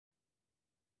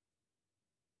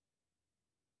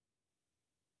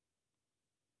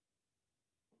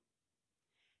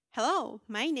Hello,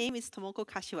 my name is Tomoko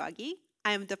Kashiwagi.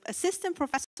 I am the assistant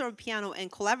professor of piano and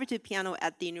collaborative piano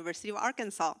at the University of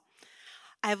Arkansas.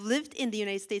 I've lived in the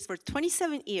United States for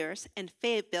 27 years, and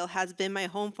Fayetteville has been my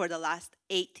home for the last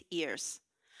 8 years.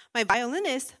 My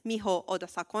violinist, Miho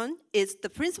Sakon, is the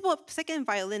principal second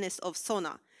violinist of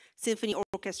SoNA, Symphony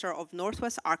Orchestra of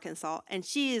Northwest Arkansas, and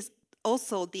she is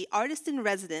also the artist in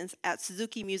residence at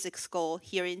Suzuki Music School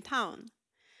here in town.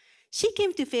 She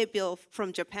came to Fayetteville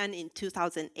from Japan in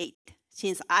 2008.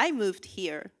 Since I moved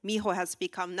here, Miho has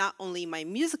become not only my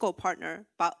musical partner,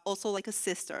 but also like a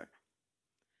sister.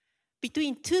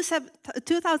 Between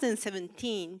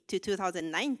 2017 to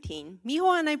 2019,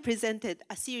 Miho and I presented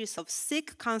a series of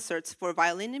 6 concerts for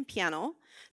violin and piano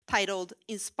titled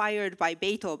Inspired by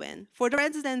Beethoven for the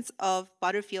residents of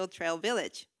Butterfield Trail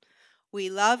Village. We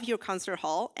love your concert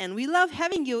hall, and we love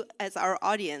having you as our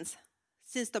audience.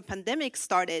 Since the pandemic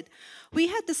started, we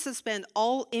had to suspend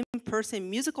all in-person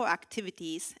musical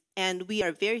activities, and we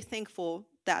are very thankful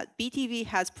that BTV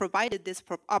has provided this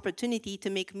opportunity to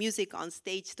make music on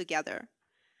stage together.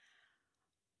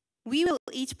 We will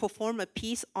each perform a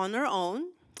piece on our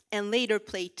own and later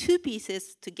play 2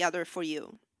 pieces together for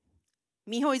you.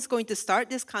 Miho is going to start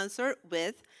this concert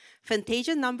with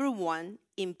Fantasia No. 1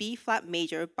 in B-flat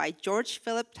major by George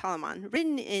Philip Telemann,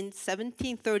 written in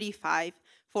 1735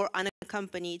 for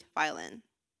unaccompanied violin.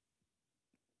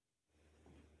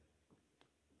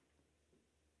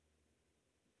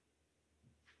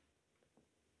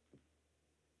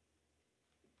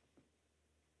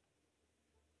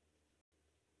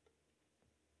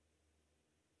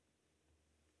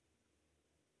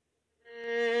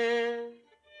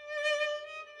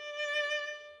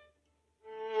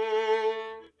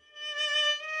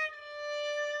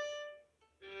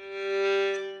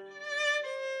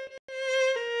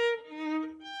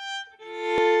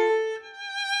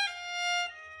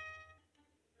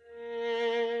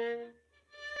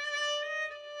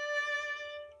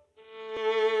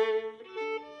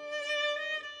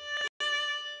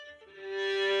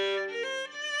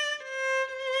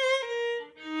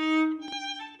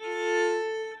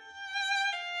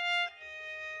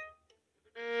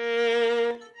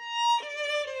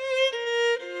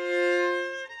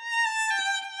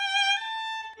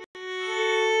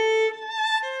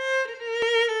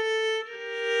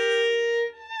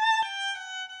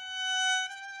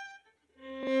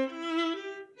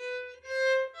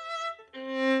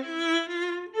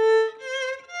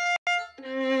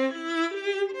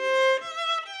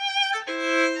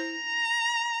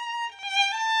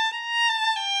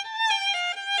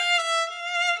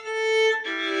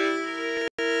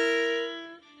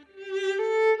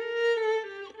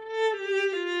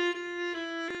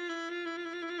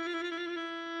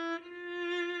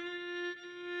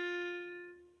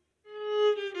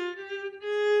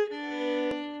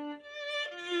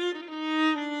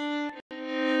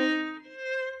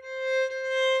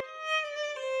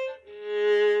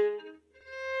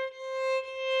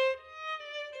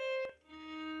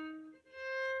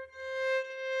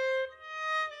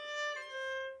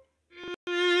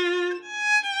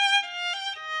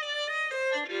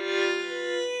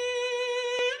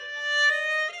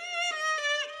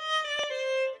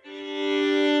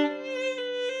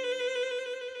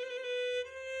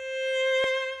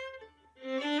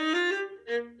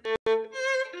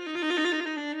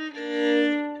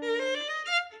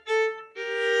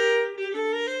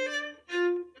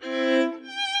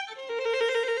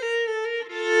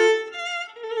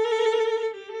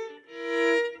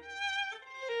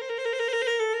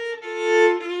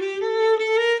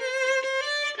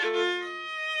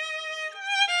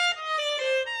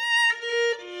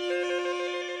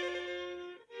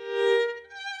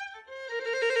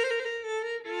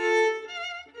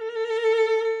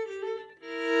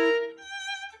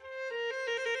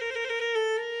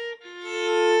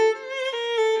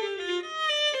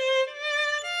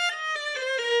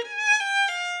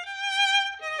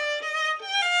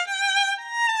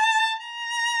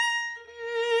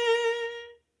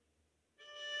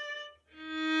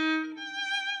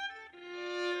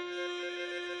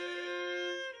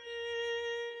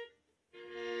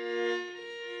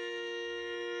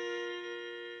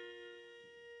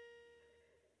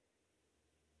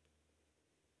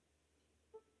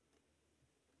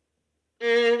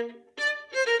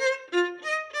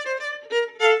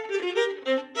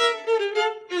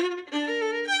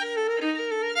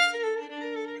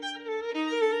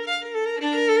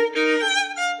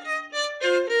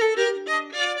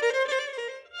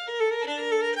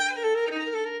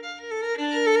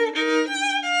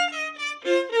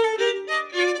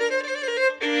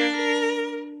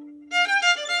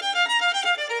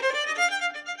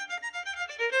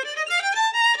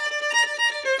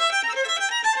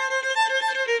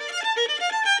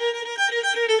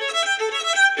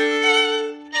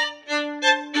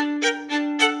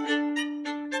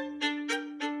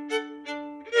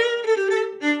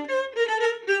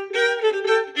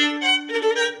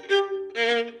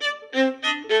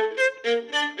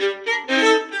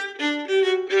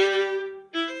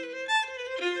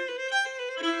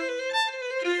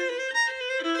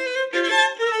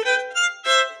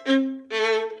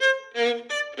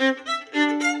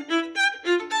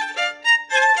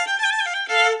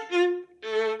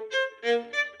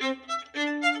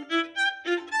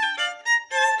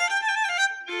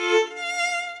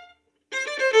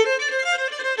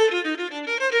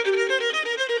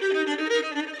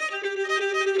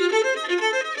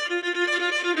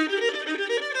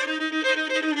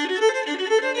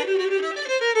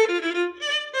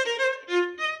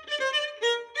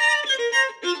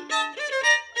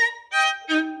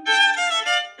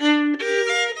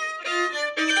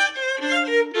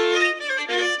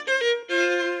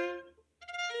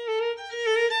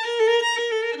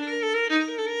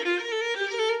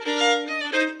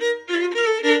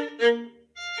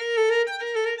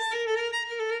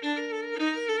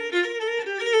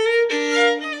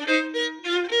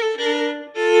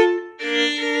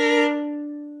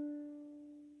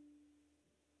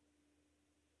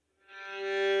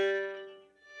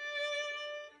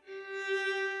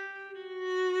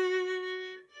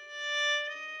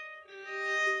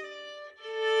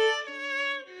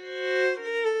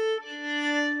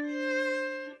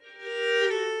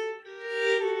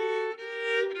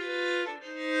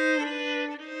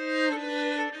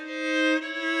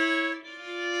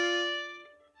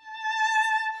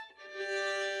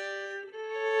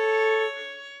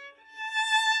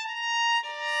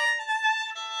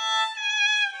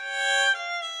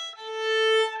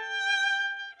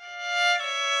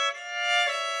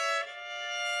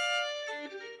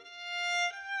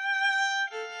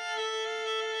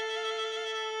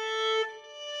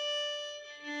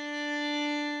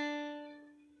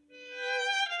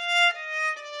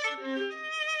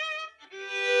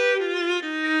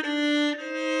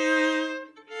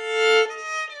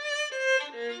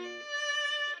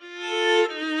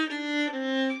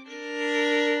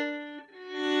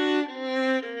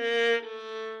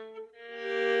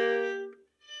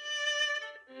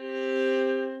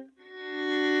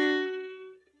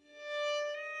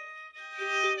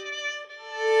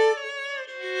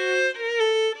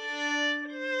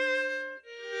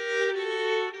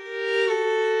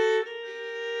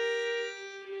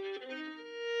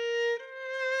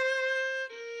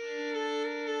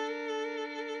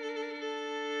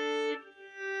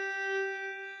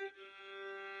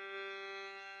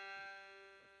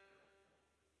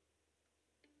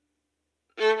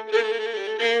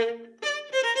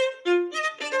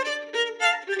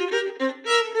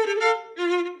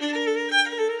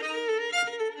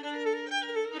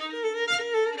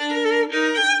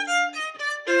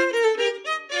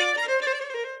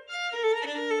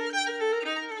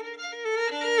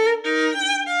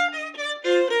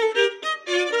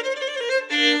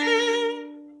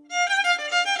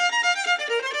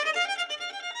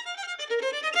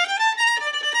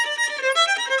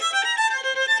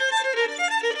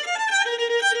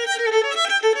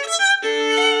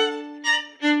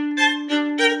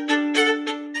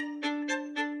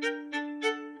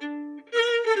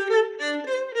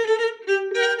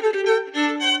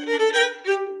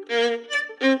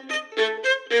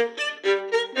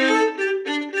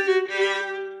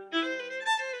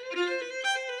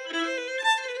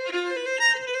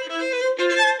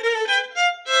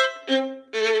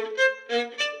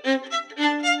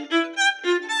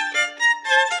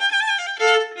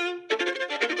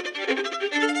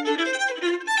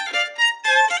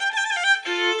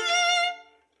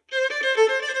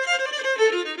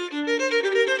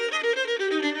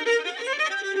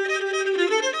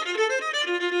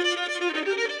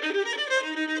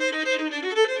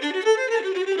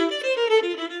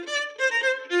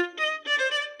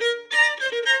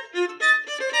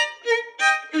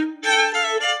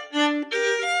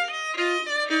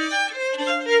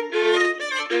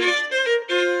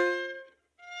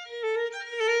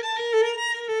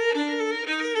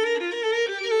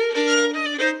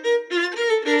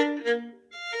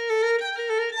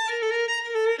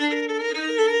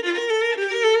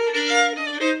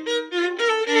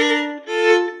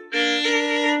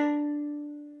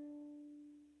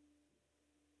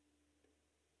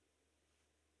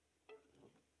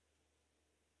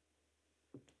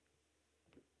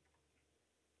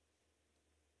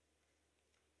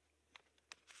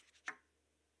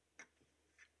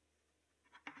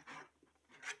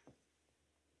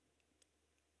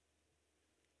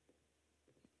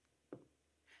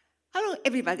 Hello,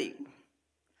 everybody.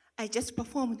 I just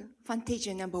performed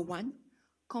Fantasia Number 1,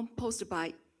 composed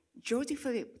by George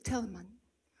Philip Telemann,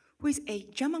 who is a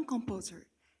German composer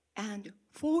and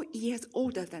 4 years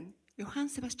older than Johann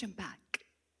Sebastian Bach.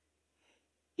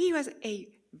 He was a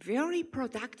very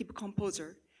productive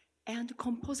composer and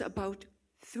composed about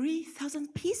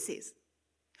 3,000 pieces.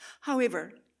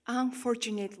 However,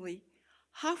 unfortunately,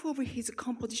 half of his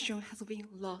composition has been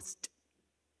lost.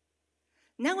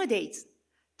 Nowadays,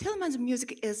 Telemann's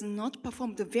music is not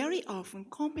performed very often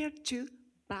compared to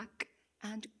Bach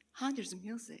and Handel's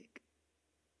music.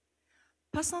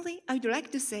 Personally, I would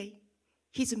like to say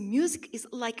his music is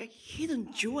like a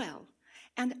hidden jewel,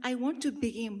 and I want to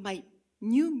begin my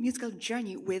new musical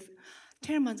journey with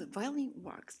Telemann's violin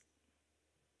works.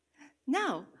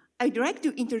 Now, I'd like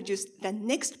to introduce the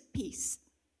next piece.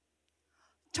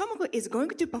 Tomoko is going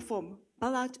to perform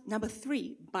Ballad Number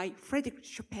 3 by Frédéric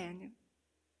Chopin.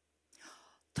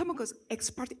 Tomoko's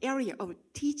expert area of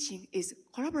teaching is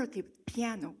collaborative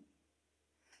piano.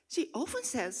 She often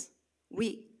says,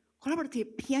 we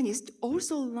collaborative pianists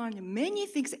also learn many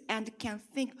things and can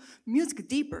think music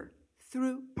deeper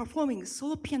through performing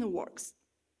solo piano works.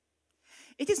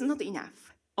 It is not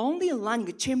enough, only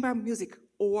learning chamber music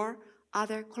or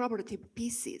other collaborative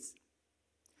pieces.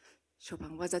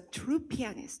 Chopin was a true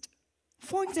pianist.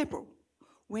 For example,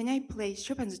 when I play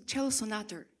Chopin's cello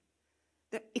sonata,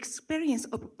 the experience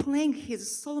of playing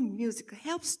his solo music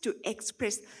helps to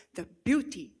express the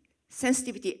beauty,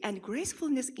 sensitivity, and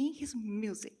gracefulness in his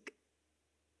music.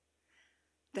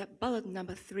 The Ballad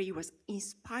Number 3 was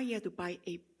inspired by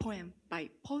a poem by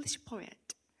Polish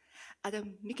poet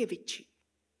Adam Mickiewicz.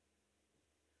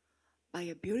 By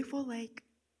a beautiful lake,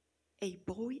 a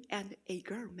boy and a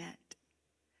girl met.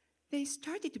 They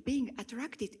started being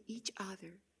attracted to each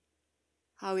other.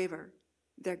 However,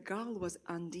 the girl was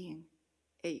Undine,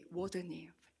 a water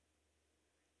nymph.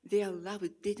 Their love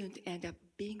didn't end up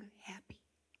being happy.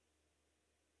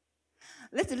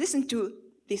 Let's listen to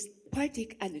this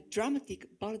poetic and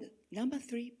dramatic Ballad Number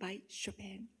 3 by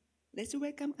Chopin. Let's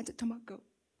welcome Tomoko.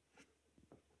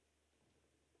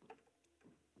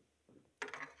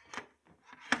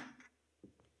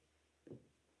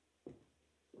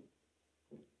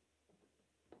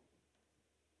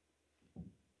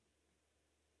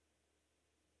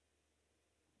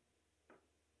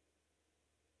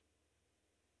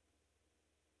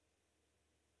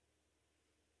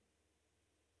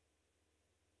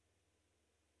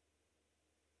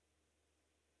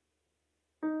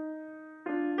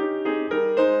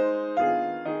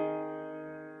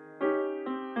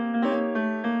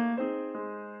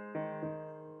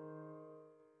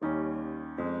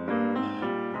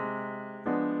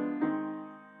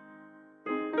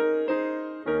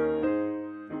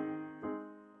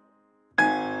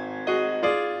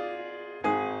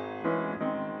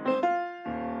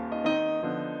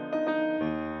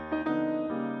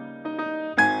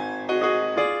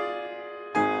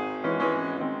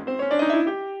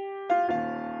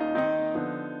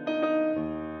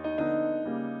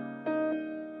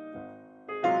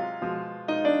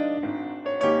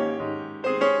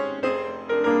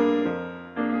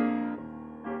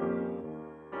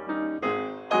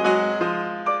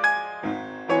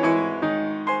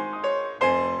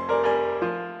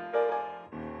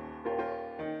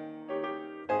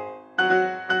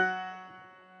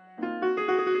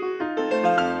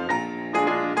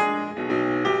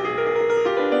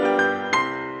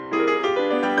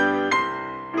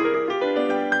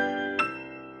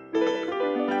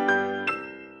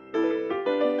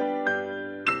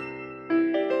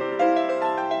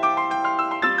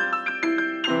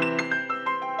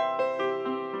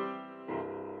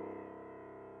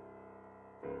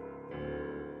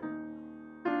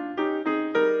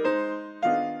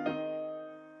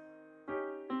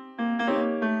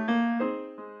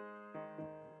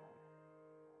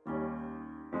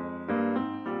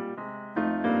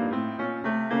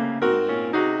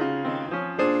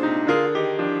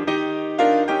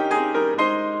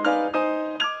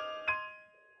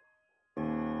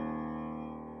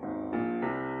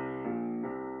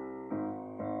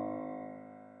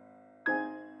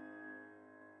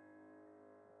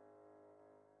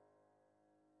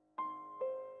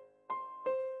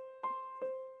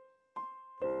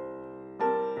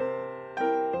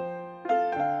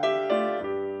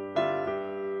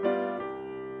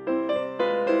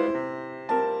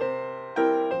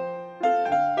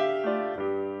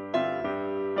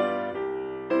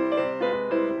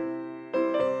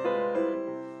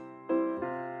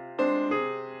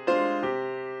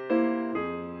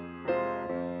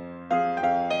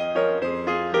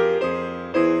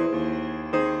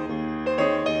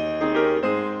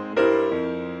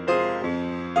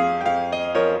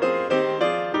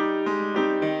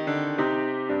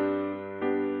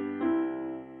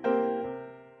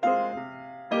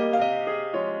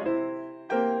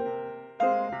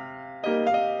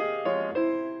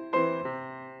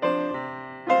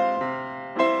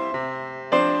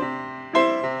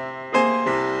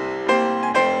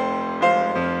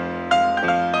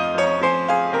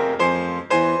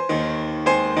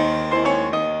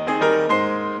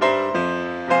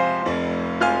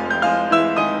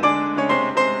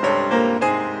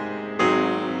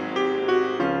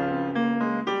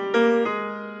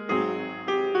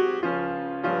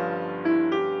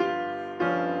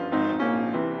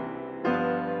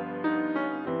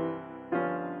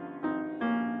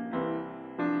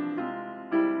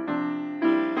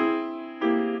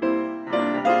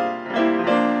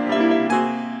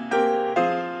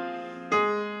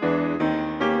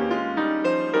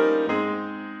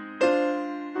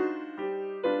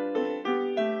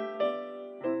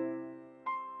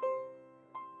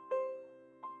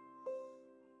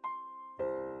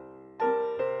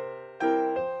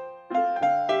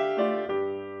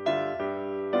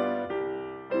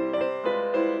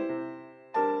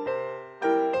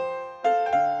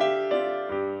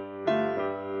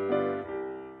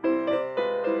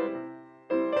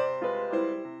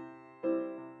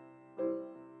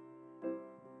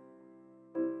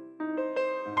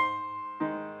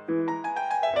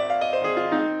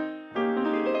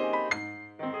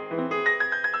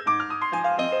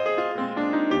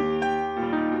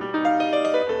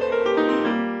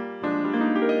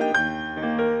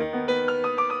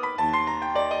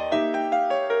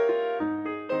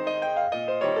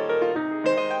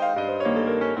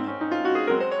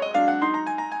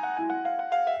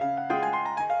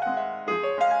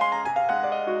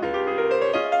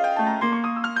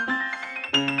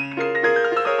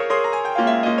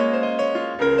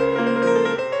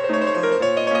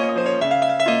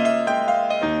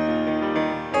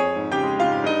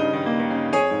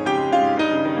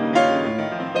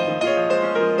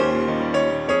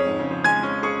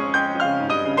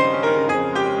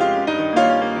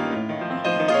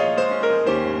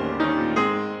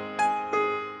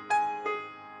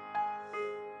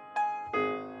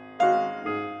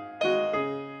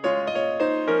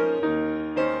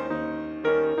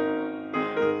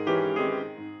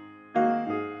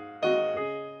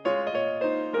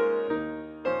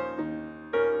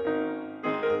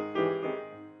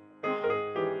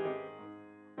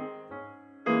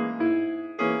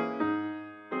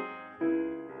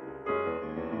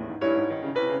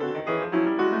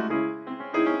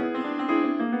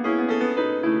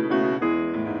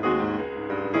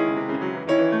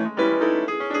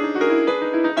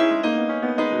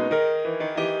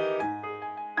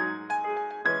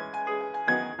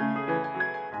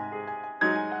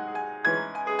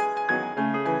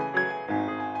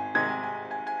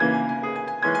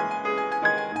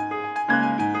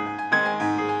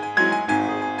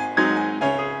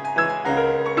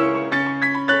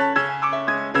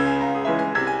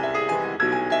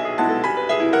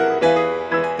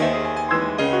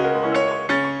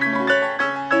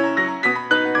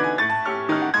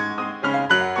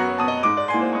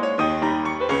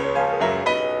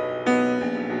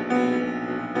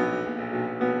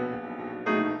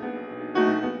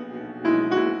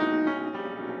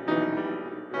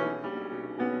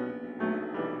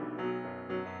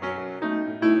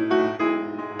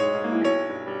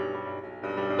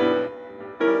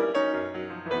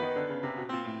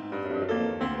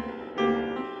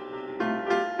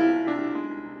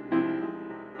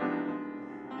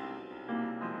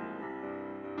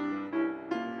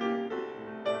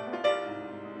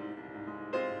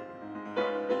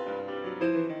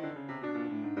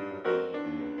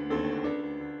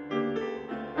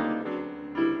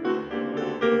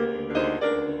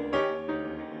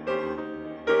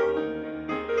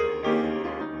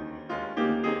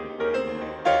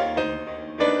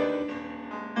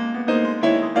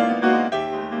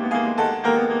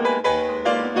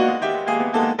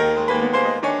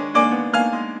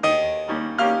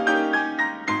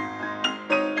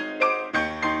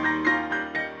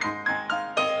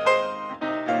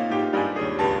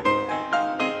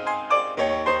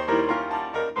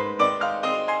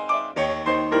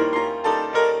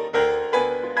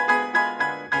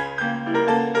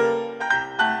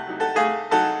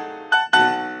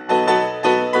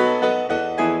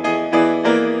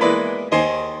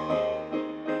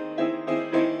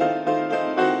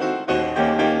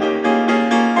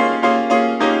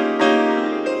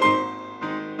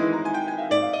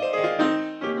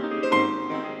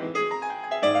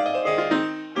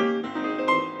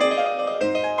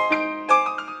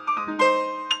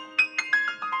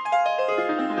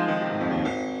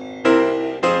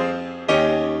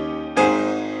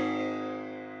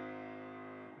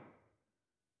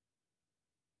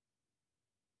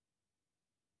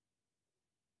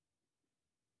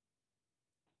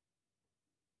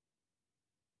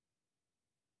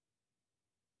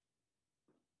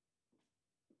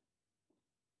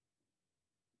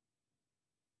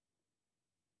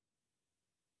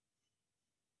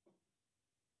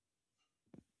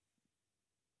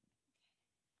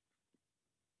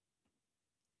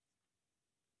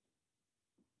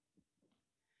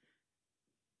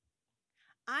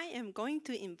 I am going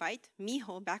to invite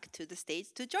Miho back to the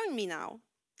stage to join me now.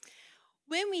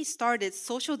 When we started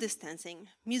social distancing,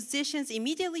 musicians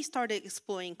immediately started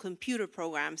exploring computer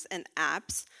programs and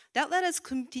apps that let us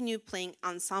continue playing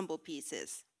ensemble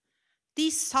pieces.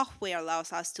 This software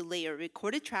allows us to layer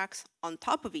recorded tracks on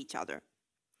top of each other.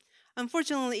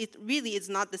 Unfortunately, it really is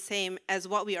not the same as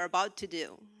what we are about to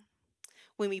do.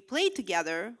 When we play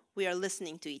together, we are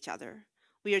listening to each other.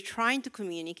 We are trying to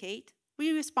communicate.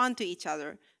 We respond to each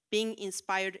other, being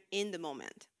inspired in the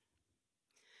moment.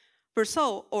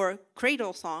 Berceau, or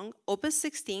Cradle Song, Opus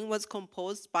 16, was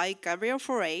composed by Gabriel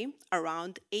Fauré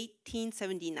around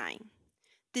 1879.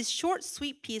 This short,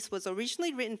 sweet piece was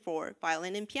originally written for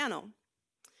violin and piano.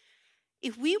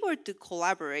 If we were to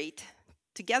collaborate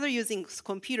together using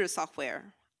computer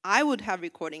software, I would have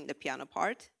recording the piano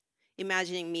part,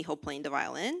 imagining Miho playing the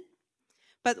violin.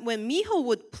 But when Miho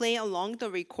would play along the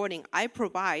recording I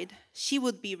provide, she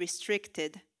would be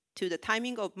restricted to the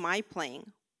timing of my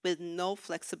playing with no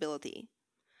flexibility.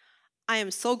 I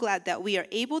am so glad that we are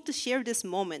able to share this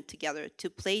moment together to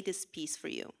play this piece for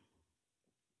you.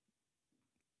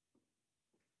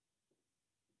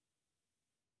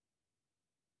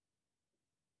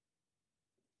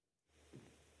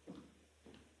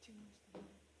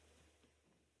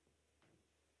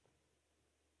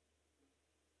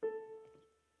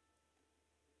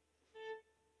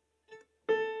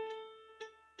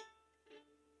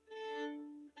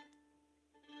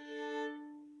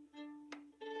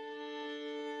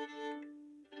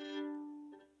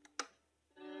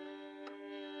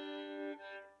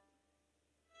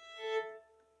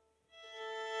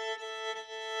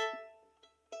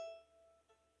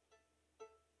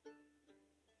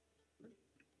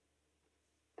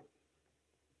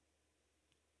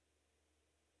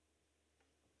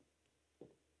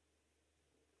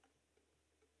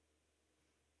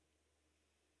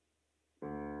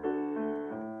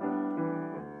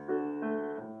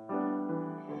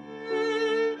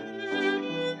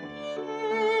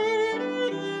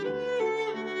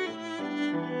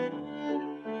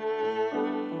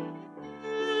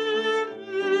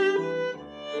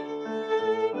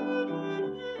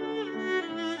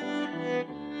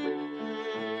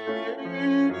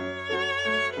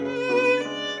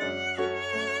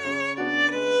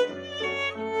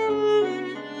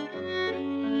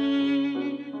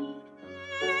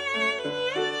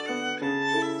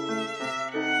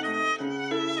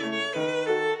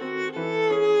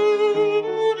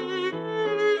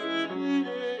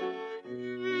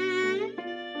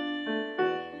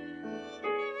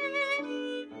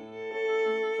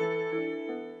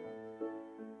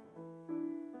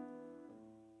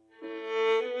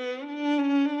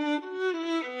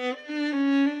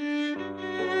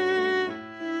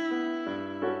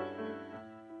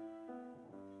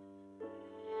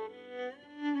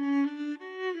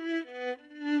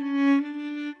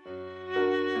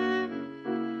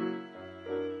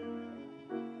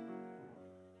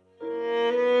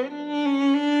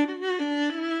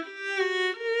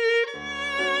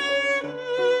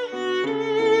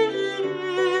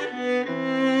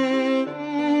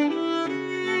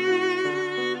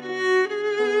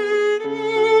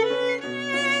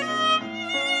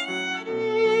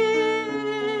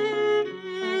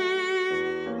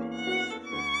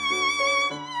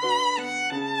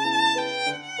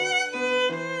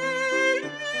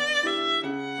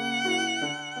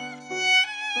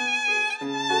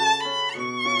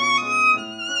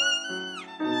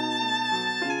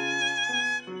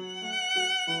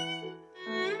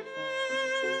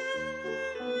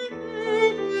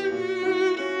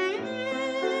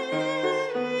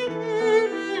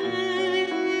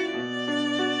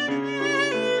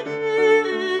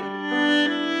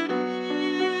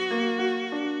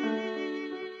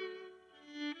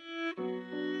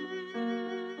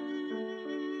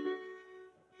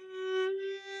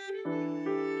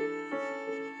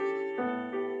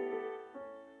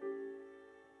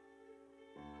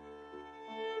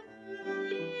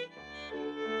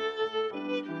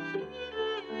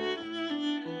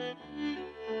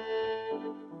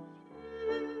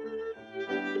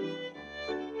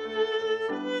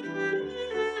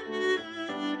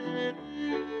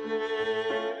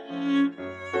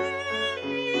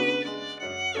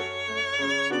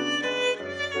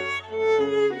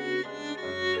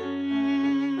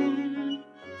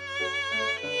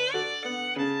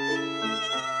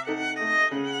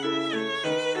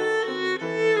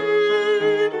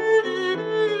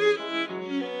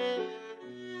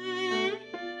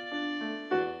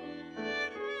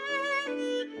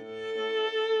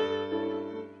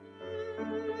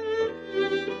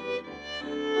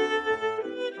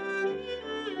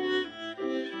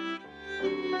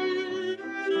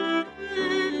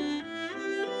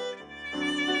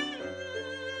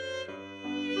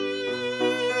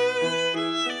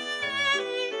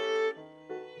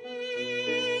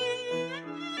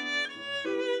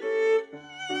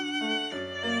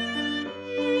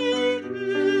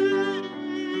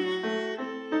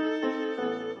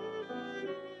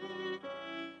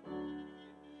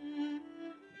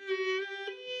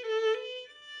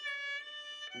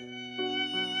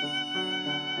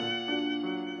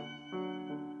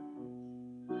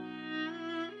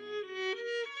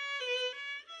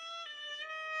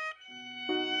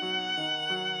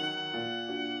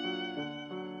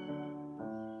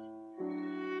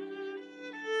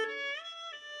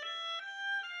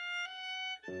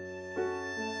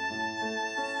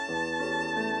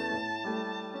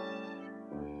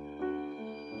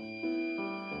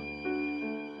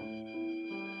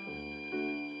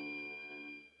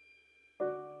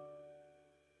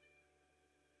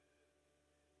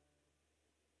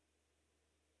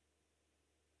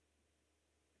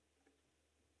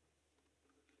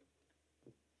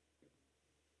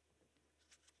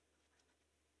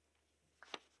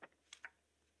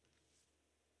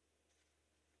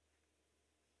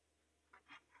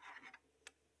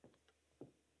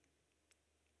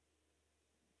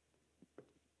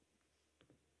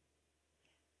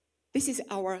 This is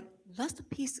our last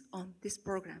piece on this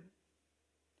program.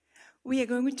 We are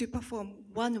going to perform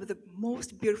one of the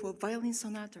most beautiful violin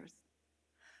sonatas,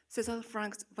 César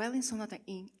Franck's Violin Sonata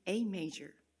in A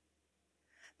major.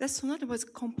 The sonata was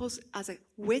composed as a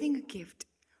wedding gift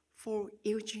for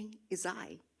Eugene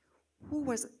Izay, who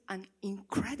was an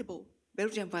incredible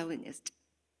Belgian violinist.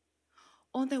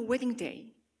 On the wedding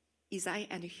day, Izay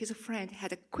and his friend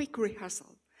had a quick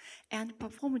rehearsal and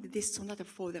performed this sonata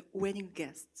for the wedding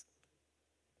guests.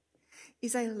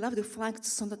 Izay loved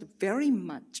Franck's sonata very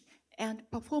much and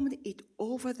performed it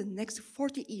over the next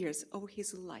 40 years of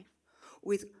his life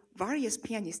with various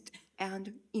pianists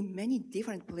and in many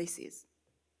different places.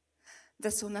 The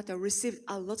sonata received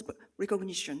a lot of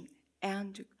recognition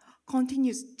and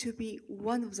continues to be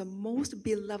one of the most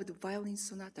beloved violin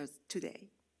sonatas today.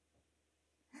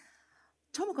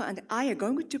 Tomoko and I are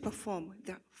going to perform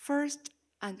the first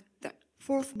and the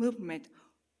fourth movement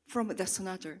from the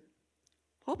sonata.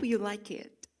 Hope you like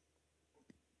it.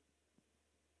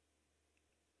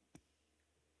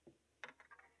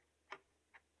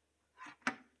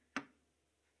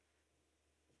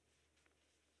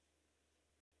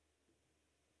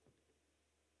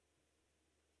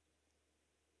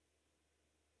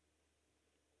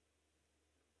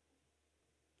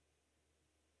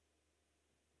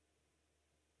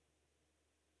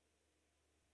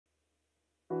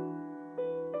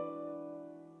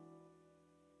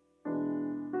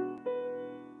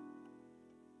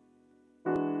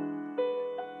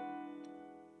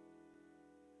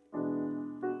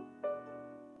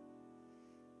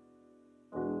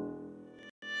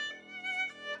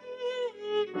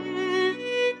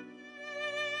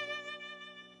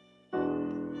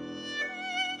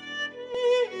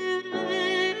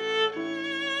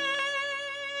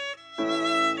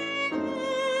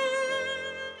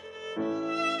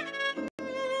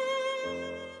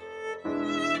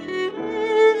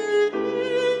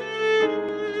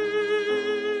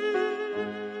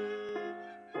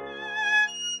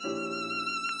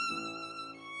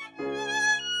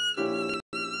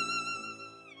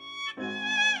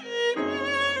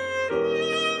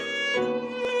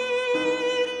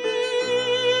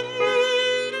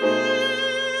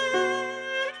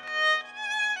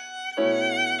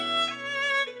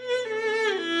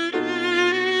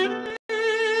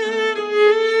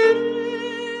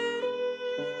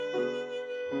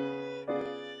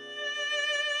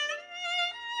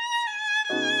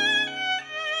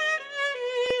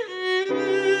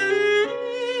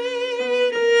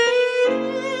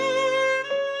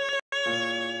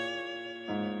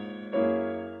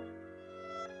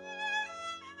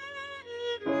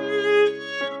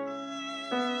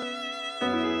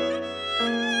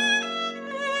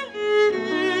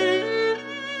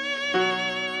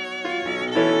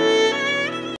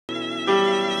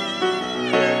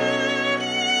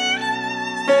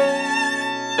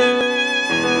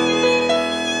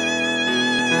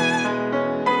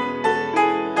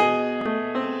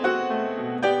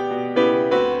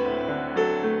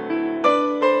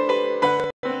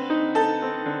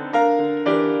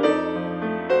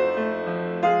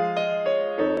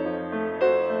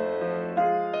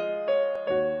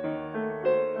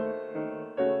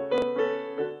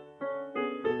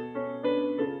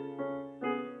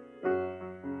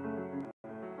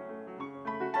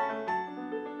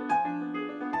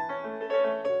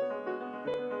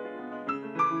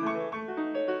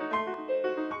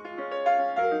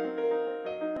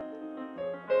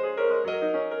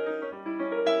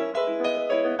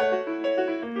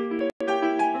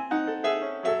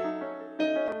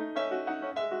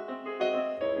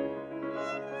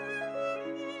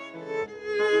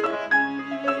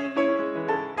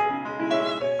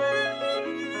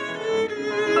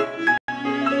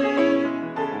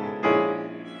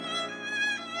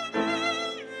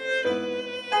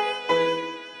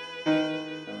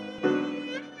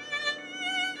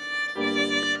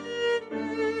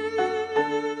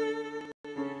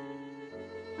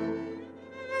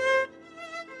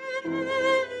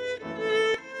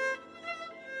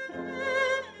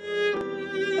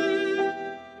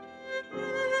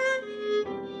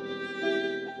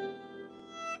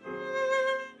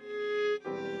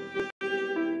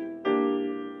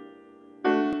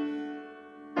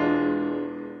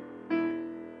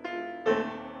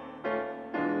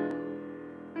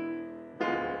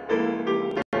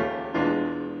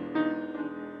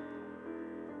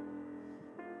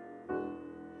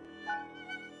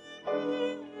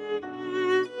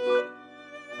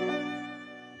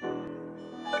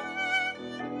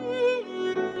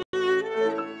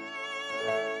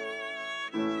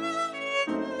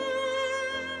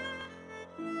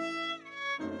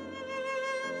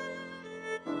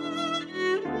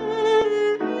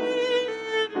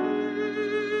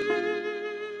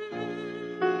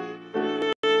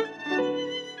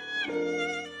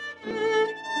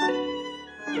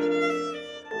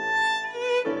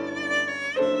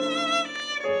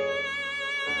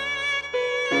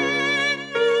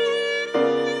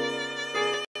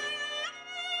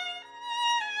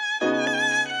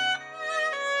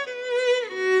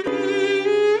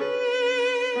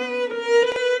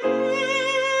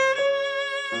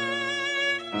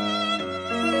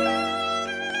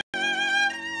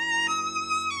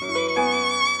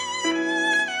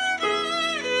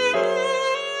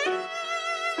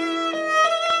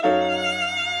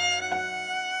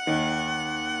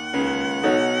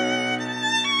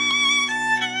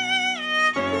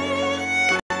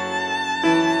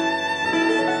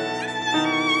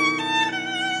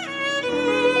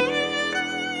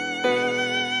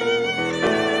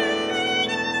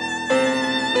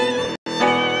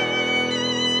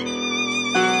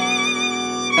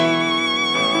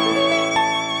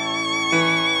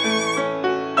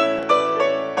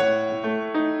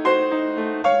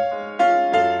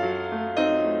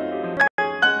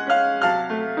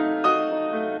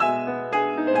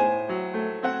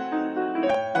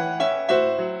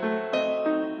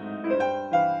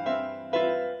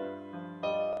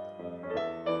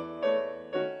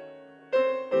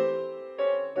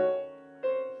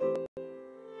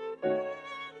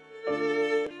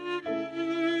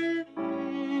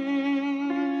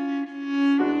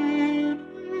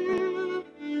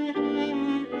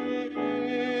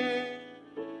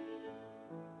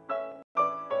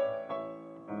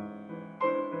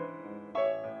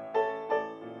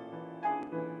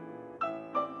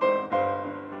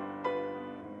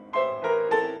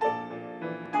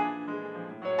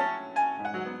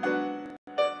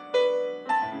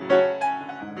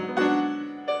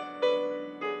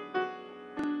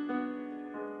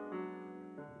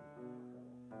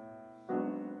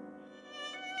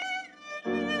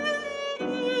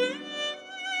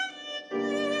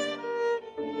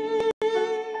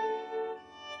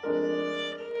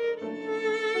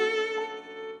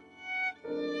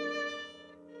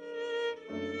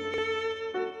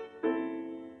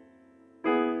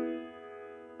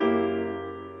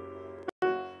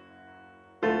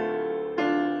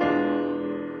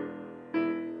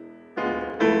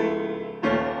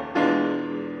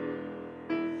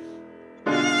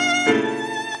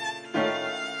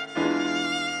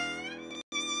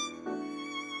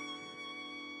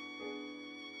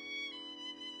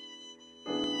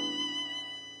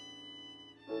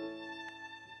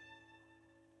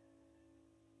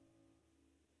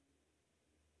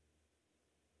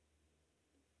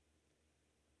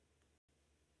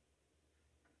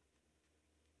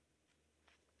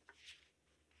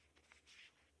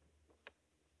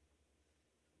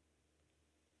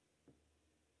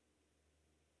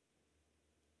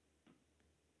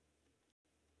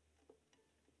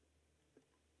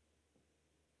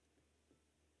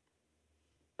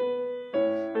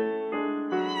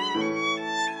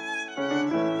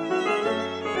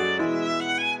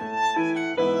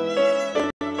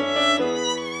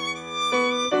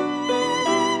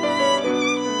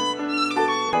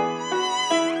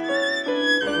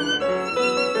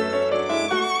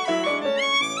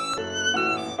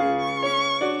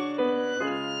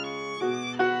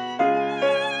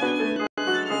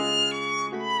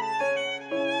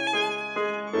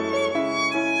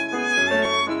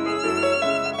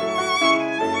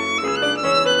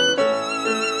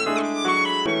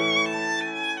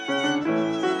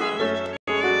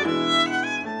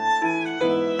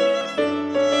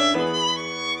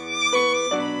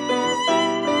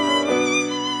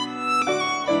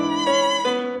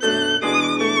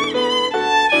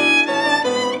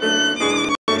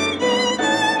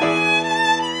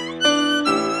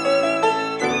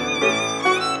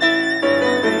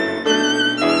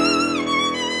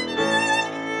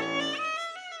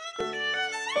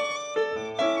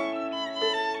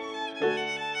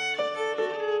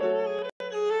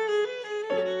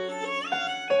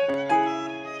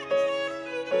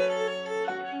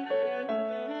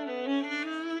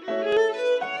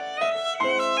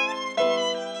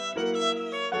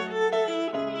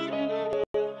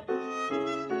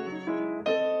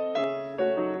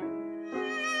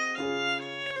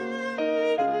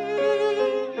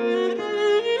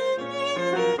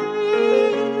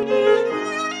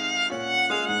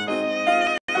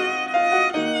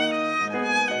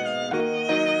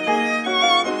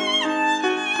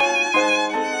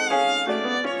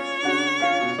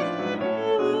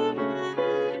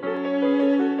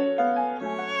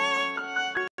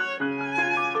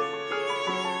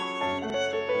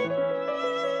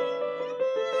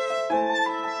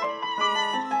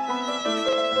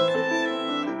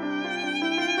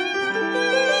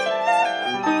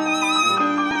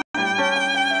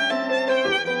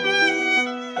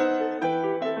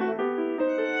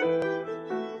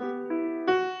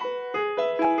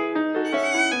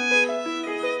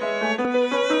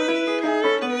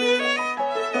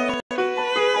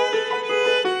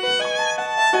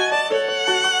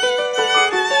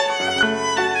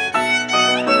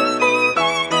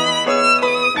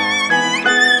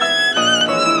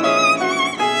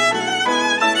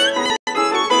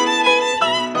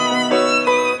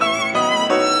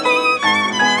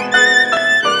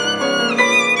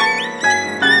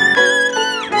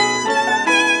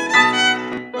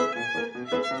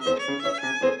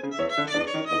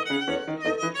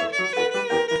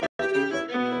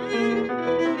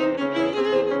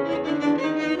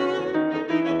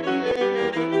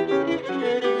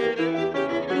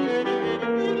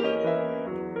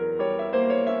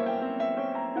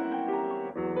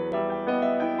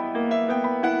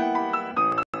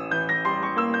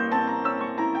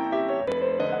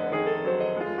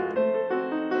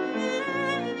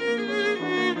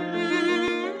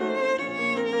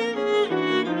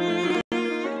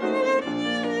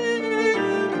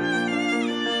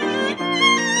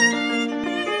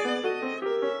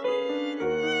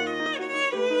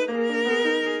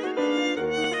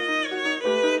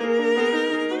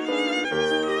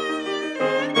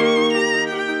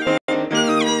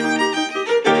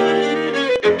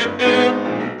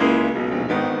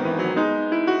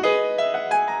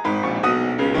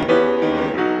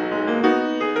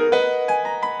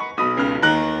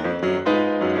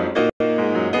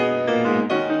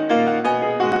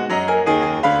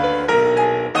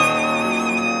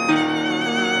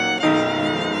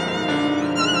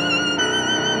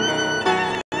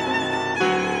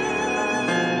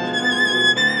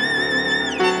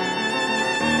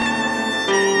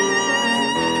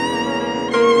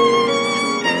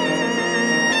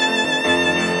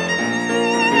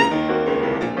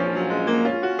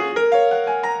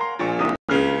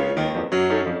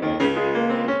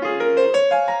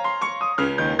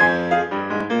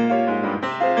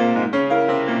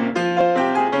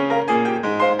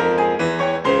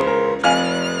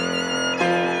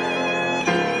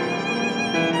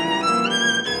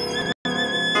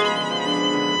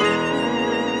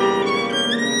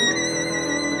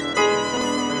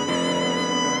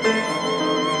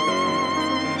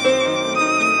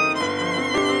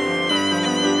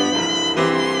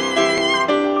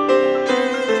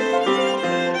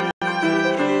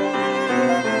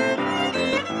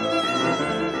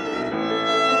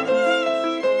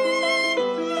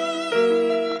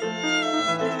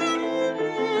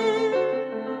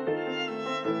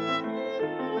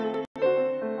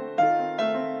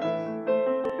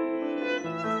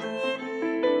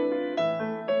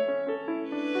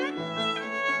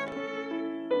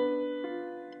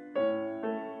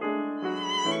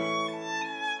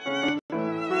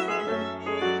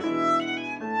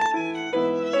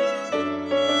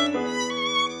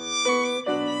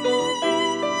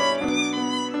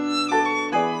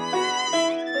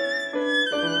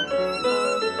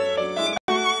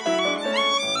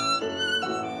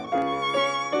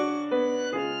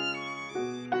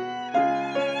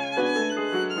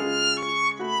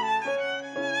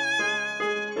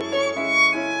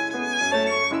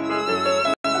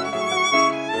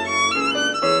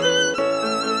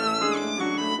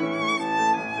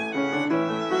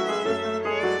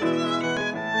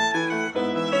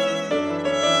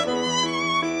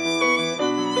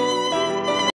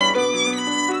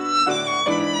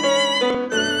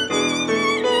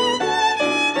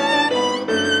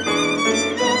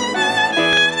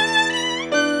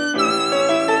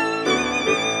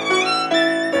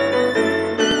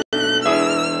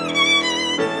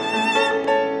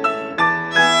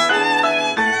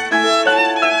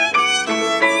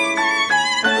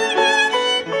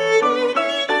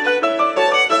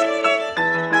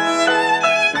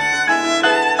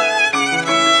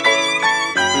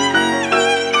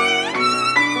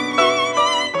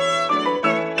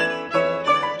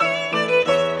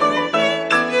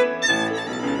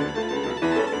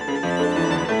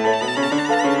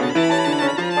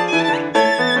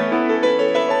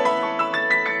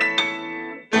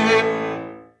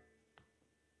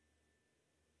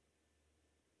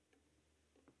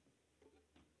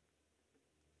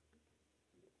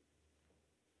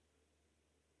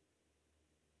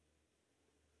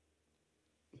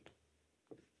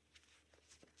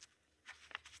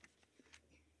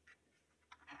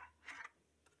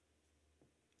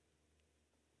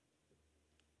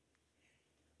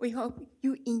 We hope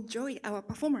you enjoyed our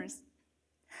performance.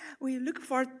 We look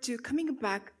forward to coming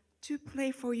back to play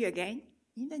for you again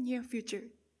in the near future.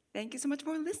 Thank you so much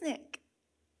for listening.